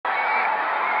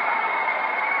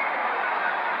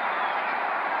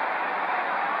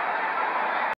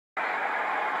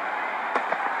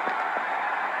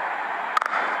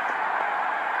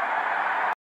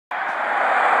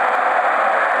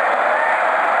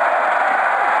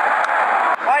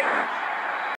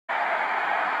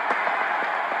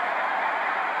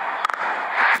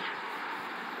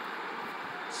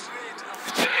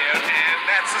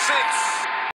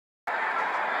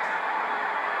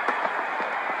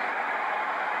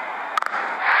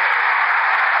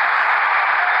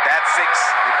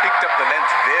He picked up the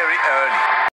length very early.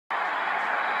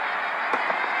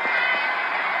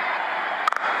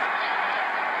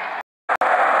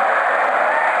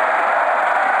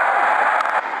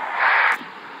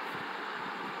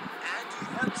 And he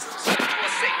helps himself to a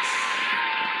 6.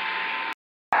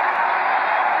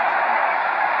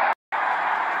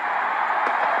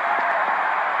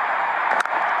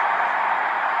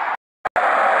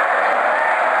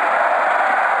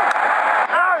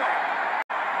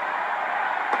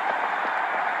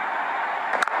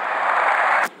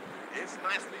 It's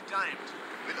nicely timed.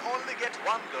 We'll only get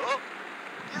 1 though.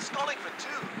 He's calling for 2.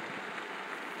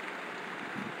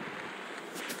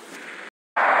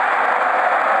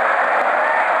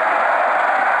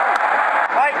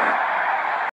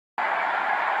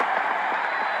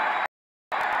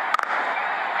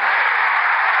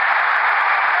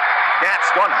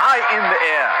 That's gone high in the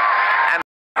air. And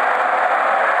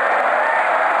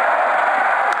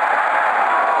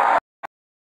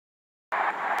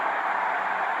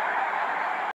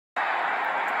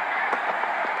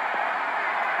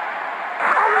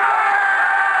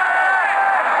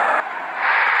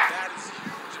That is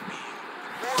huge appeal.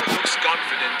 The ball looks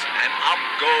confident and up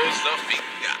goes the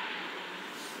finger.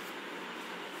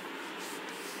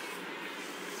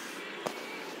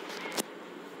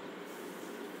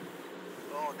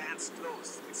 Oh, that's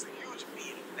close. It's a huge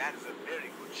appeal. That is a very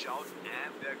good shout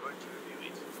and they're going to review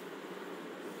it.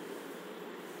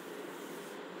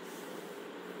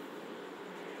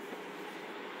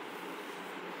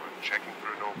 I'm checking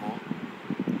for a no ball.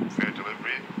 Fair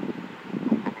delivery.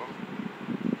 No problem.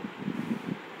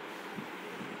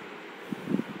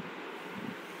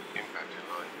 Impact in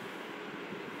line.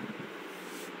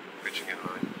 Pitching in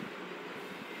line.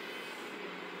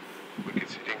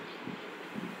 Wickets hitting.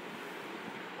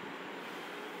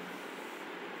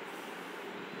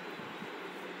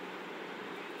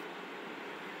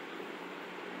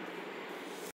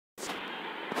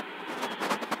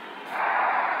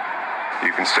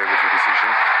 You can stay with your decision.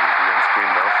 You'll be on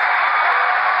screen now.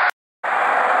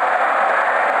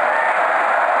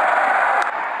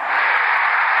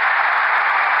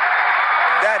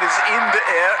 that is in the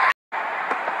air.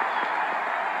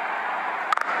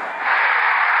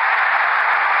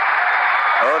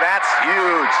 Oh, that's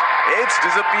huge. It's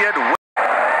disappeared.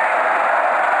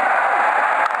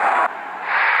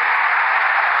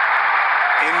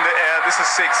 In the air, this is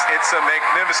 6. It's a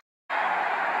magnificent.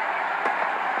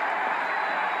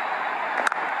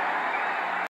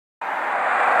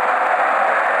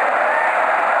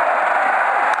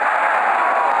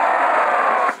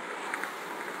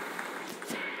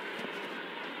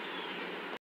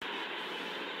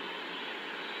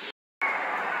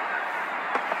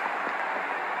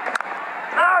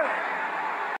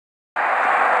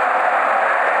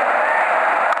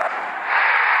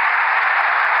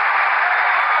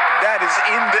 That is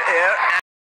in the air.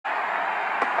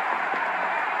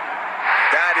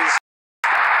 That is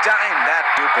timed that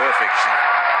to perfection.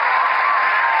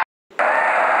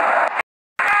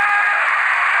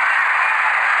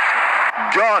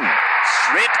 Gone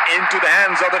straight into the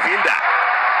hands of the fielder.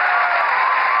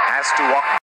 Has to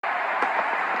walk